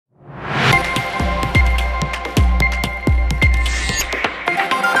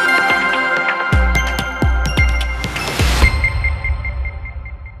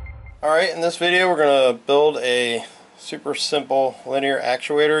in this video we're going to build a super simple linear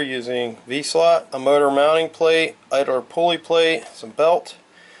actuator using V-slot, a motor mounting plate, idler pulley plate, some belt,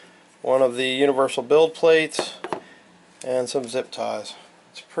 one of the universal build plates, and some zip ties.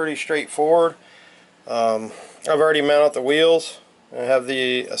 It's pretty straightforward. I've already mounted the wheels. I have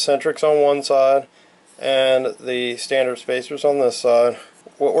the eccentrics on one side and the standard spacers on this side.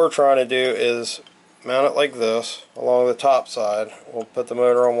 What we're trying to do is mount it like this along the top side. We'll put the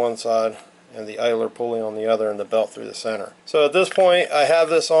motor on one side and the idler pulley on the other and the belt through the center. So at this point I have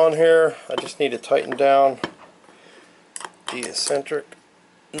this on here. I just need to tighten down the eccentric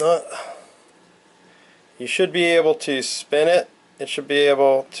nut. You should be able to spin it. It should be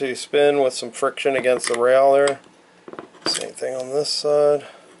able to spin with some friction against the rail there. Same thing on this side.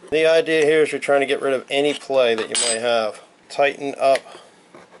 The idea here is you're trying to get rid of any play that you might have. Tighten up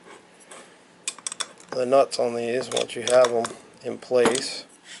the nuts on these once you have them in place,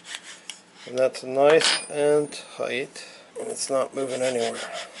 and that's nice and tight, and it's not moving anywhere.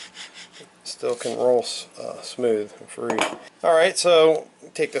 It still can roll smooth and free. Alright, so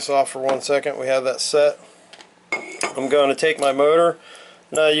take this off for 1 second. We have that set. I'm going to take my motor.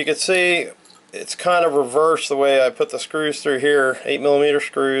 Now you can see it's kind of reversed the way I put the screws through here, 8mm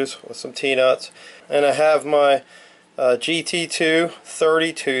screws with some T-nuts, and I have my GT2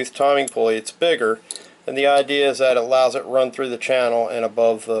 30 tooth timing pulley. It's bigger, and the idea is that it allows it to run through the channel and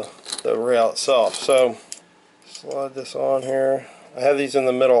above the rail itself. So slide this on here. I have these in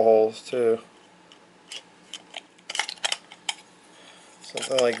the middle holes too,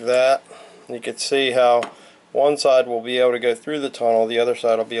 something like that. You can see how one side will be able to go through the tunnel, the other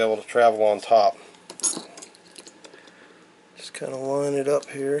side will be able to travel on top. Just kind of line it up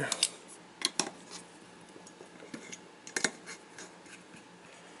here.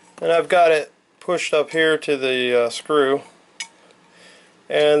 And I've got it pushed up here to the screw,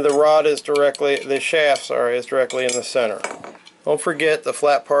 and the rod is directly, the shaft, sorry, is directly in the center. Don't forget the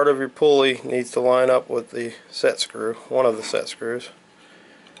flat part of your pulley needs to line up with the set screw, one of the set screws,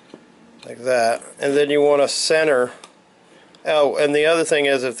 like that. And then you want to center. Oh, and the other thing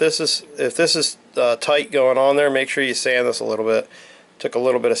is, if this is tight going on there, make sure you sand this a little bit. Took a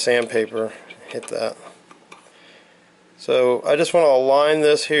little bit of sandpaper, hit that. So I just want to align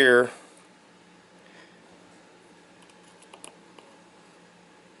this here.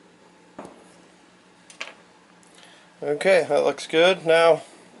 Okay, that looks good. Now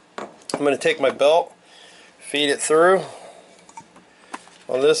I'm going to take my belt, feed it through.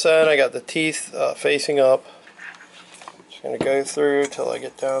 On this end I got the teeth facing up. Just going to go through till I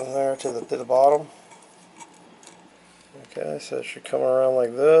get down there to the bottom. Okay, so it should come around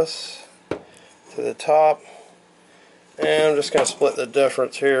like this to the top. And I'm just going to split the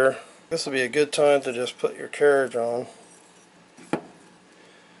difference here. This will be a good time to just put your carriage on.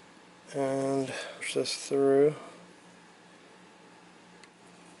 And push this through.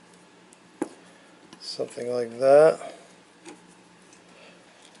 Something like that.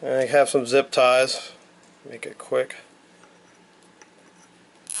 And I have some zip ties. Make it quick.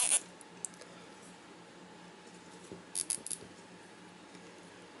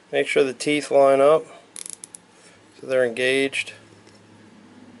 Make sure the teeth line up so they're engaged.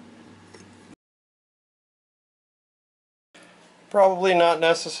 Probably not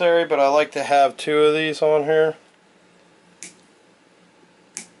necessary, but I like to have 2 of these on here.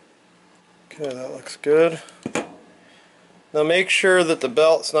 Okay, that looks good. Now make sure that the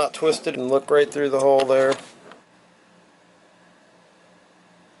belt's not twisted, and look right through the hole there.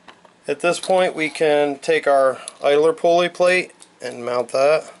 At this point we can take our idler pulley plate and mount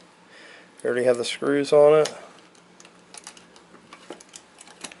that. We already have the screws on it.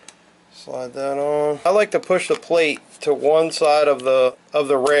 Slide that on. I like to push the plate to one side of the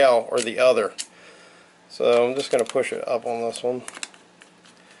rail or the other. So I'm just going to push it up on this one.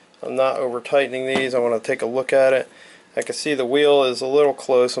 I'm not over tightening these. I want to take a look at it. I can see the wheel is a little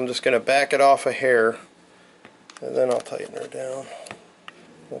close. I'm just going to back it off a hair, and then I'll tighten her down.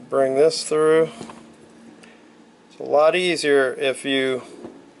 We'll bring this through. It's a lot easier if you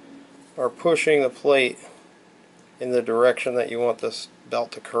are pushing the plate in the direction that you want this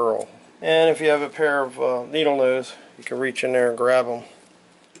belt to curl. And if you have a pair of needle nose, you can reach in there and grab them.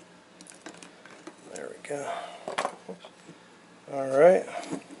 There we go. Alright.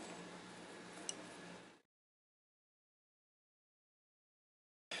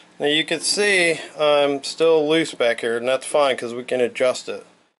 Now you can see I'm still loose back here, and that's fine because we can adjust it.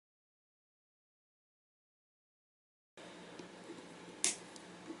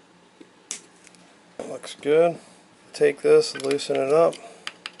 That looks good. Take this, loosen it up,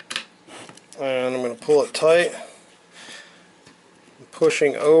 and I'm going to pull it tight. I'm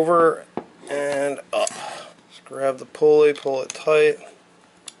pushing over grab the pulley, pull it tight.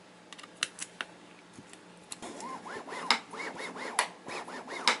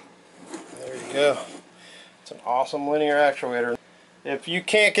 There you go. It's an awesome linear actuator. If you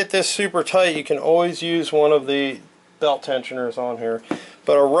can't get this super tight, you can always use one of the belt tensioners on here.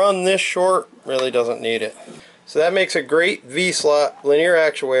 But a run this short really doesn't need it. So that makes a great V-slot linear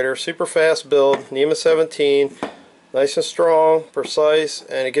actuator, super fast build, NEMA 17, nice and strong, precise,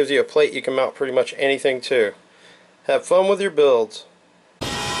 and it gives you a plate you can mount pretty much anything to. Have fun with your builds.